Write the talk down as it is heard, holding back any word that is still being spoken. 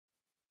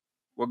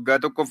Waggaa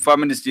tokkoffaa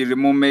Ministirri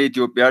Muummee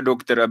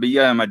Itiyoophiyaa Abiyyi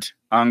Ahmad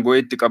aangoo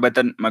itti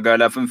qabatan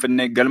magaalaa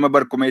Finfinnee Galma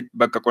barkumeetti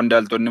bakka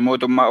qondaaltonni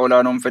mootummaa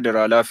olaanoon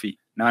federaalaa fi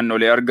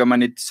naannolee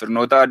argamanitti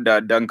sirnoota adda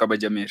addaan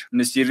kabajameera.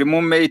 Ministirri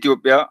Muummee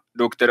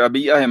Itiyoophiyaa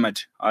Abiyyi Ahmad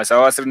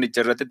haasawaa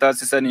sirnicha irratti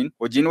taasisaniin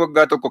hojiin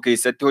waggaa tokko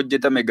keessatti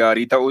hojjetame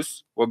gaarii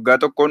ta'us waggaa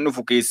tokkoon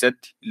dhufu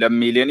keessatti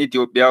lammileen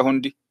Itiyoophiyaa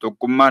hundi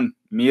tokkummaan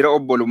miira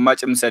obbolummaa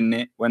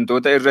cimsannee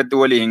wantoota irratti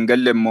walii hin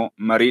galle immoo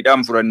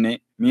mariidhaan furannee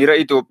miira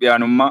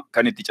Itoophiyaanummaa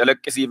kan itti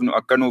calaqqisiifnu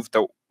akka nuuf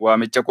ta'u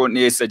waamicha koon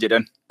dhiyeessa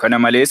jedhan. Kana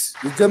malees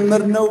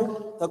የጀመርነው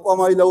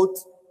ተቋማዊ ለውጥ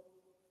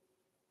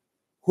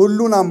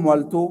ሁሉን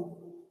አሟልቶ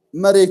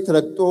መሬት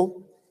ረግጦ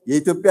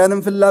የኢትዮጵያንን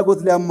ፍላጎት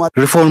ሊያሟላ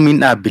ሪፎርሚን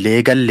dhaabbilee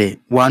galle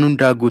waan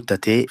hundaa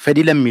guuttatee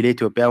fedhii lammiilee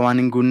Itoophiyaa waan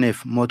hin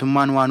guunneef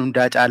mootummaan waan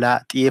hundaa caalaa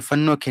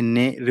xiyyeeffannoo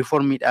kennee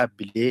rifoormii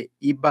dhaabbilee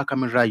dhiibbaa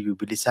kamirraayyuu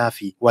bilisaa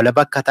fi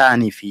walaba akka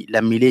ta'anii fi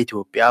lammiilee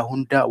Itoophiyaa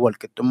hunda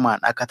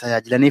walqixxummaan akka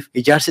tajaajilaniif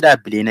ijaarsi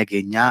dhaabbilee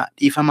nageenyaa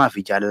dhiifamaa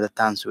fi jaalala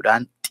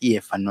taansuudhaan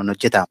xiyyeeffannoon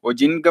hojjeta.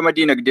 Hojiin gama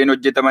diinagdeen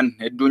hojjetaman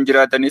hedduun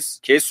jiraatanis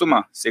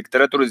keessumaa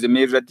seektara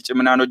turizimii irratti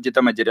ciminaan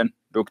hojjetama jedhan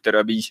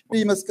Abiyyi.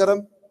 መስከረም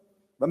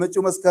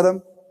በመጪው መስከረም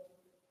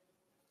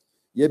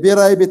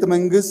የብሔራዊ ቤተ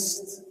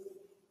መንግስት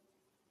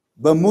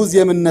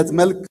በሙዚየምነት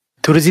መልክ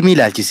turizimii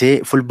ilaalchisee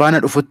fulbaana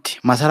dhufutti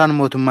masaraan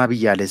mootummaa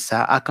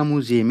biyyaalessaa akka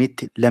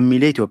muuziyeemitti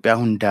lammiilee Itoophiyaa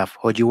hundaaf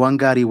hojiiwwan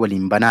gaarii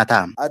waliin banaa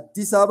ta'a.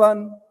 አዲስ አበባን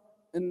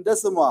እንደ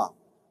ስሟ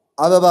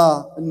አበባ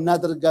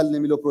እናደርጋለን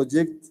የሚለው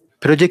ፕሮጀክት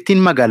Pirojektiin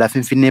magaalaa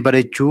Finfinnee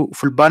bareechuu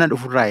fulbaana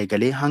dhufurraa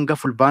eegalee hanga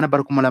fulbaana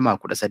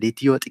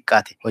 2013 yoo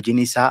xiqqaate hojiin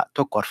isaa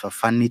tokko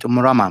arfaffaan ni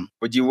xumurama.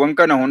 Hojiiwwan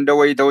kana hunda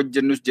wayita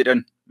hojjennus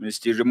jedhan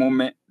Ministirri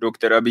Muummee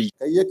Abiyyi.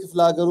 ከየክፍለ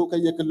ሀገሩ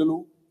ከየክልሉ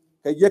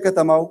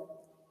ከየከተማው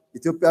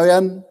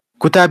ኢትዮጵያውያን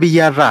Kutaa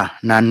biyyaarraa,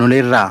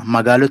 naannoleerraa,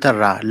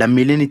 magaalotarraa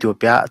lammiileen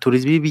Itoophiyaa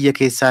turizimii biyya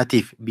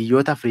keessaatiif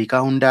biyyoota Afrikaa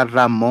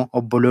hundaarraa immoo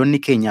obboloonni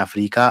keenya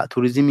Afrikaa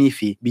turizimii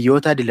fi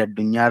biyyoota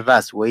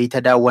idil-addunyaarraas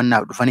wayita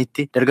daawwannaaf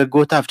dhufanitti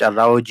dargaggootaaf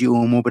carraa hojii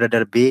uumuu bira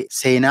darbee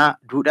seenaa,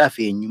 duudhaa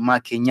fi eenyummaa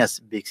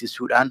keenyas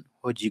beeksisuudhaan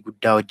hojii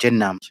guddaa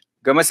hojjenna.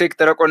 Gama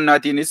seektara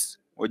qonnaatiinis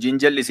hojiin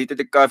jallisii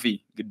xixiqqaa fi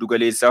giddu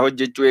galeessaa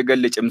hojjechuu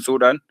eegalle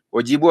cimsuudhaan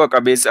hojii bu'a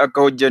qabeessa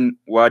akka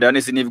hojjennu waadaan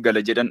isiniif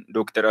gala jedhan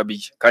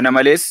Abiyyi. Kana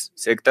malees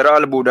seektara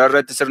albuudaa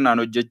irratti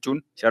sirnaan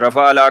hojjechuun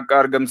sharafa alaa akka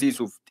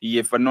argamsiisuuf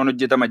xiyyeeffannoon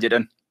hojjetama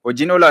jedhan.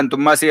 Hojiin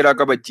olaantummaa seeraa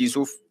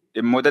kabachiisuuf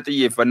dhimmoota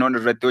xiyyeeffannoon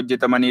irratti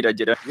hojjetamanidha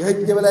jedhan.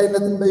 የህግ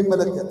የበላይነትን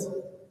በሚመለከት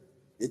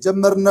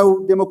የጀመርነው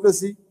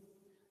ዴሞክራሲ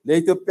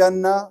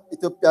ለኢትዮጵያና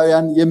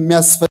ኢትዮጵያውያን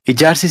የሚያስፈልግ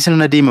Ijaarsi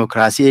sirna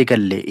diimokiraasii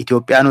eegalle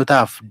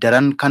Itoophiyaanotaaf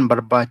daran kan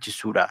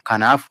barbaachisuudha.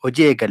 Kanaaf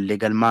hojii eegalle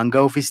galmaan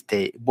ga'uufis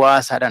ta'e bu'aa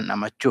isaadhaan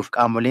dhamachuuf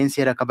qaamoleen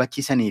seera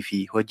kabachiisanii fi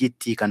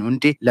hojiitti kan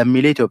hundi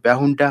lammiilee Itoophiyaa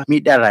hunda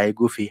miidhaarraa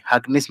eeguu fi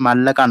haqnis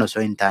maallaqaan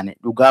osoo hin taane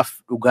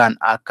dhugaan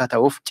akka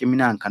ta'uuf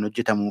ciminaan kan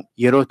hojjetamu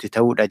yerootti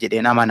ta'uudha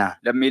jedheen amana.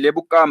 Lammiilee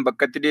buqqa'an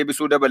bakkatti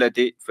deebisuu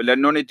dabalatee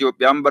filannoon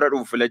Itoophiyaan bara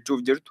dhufu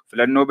filachuuf jirtu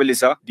filannoo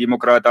bilisaa,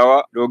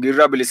 diimokiraatawaa,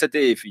 loogiirraa bilisa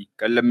ta'ee fi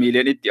kan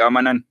lammiileen itti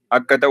amanan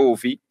akka ta'uu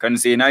fi kan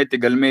seenaa itti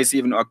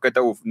galmeessiifnu akka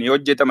ta'uuf ni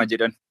hojjetama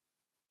jedhan.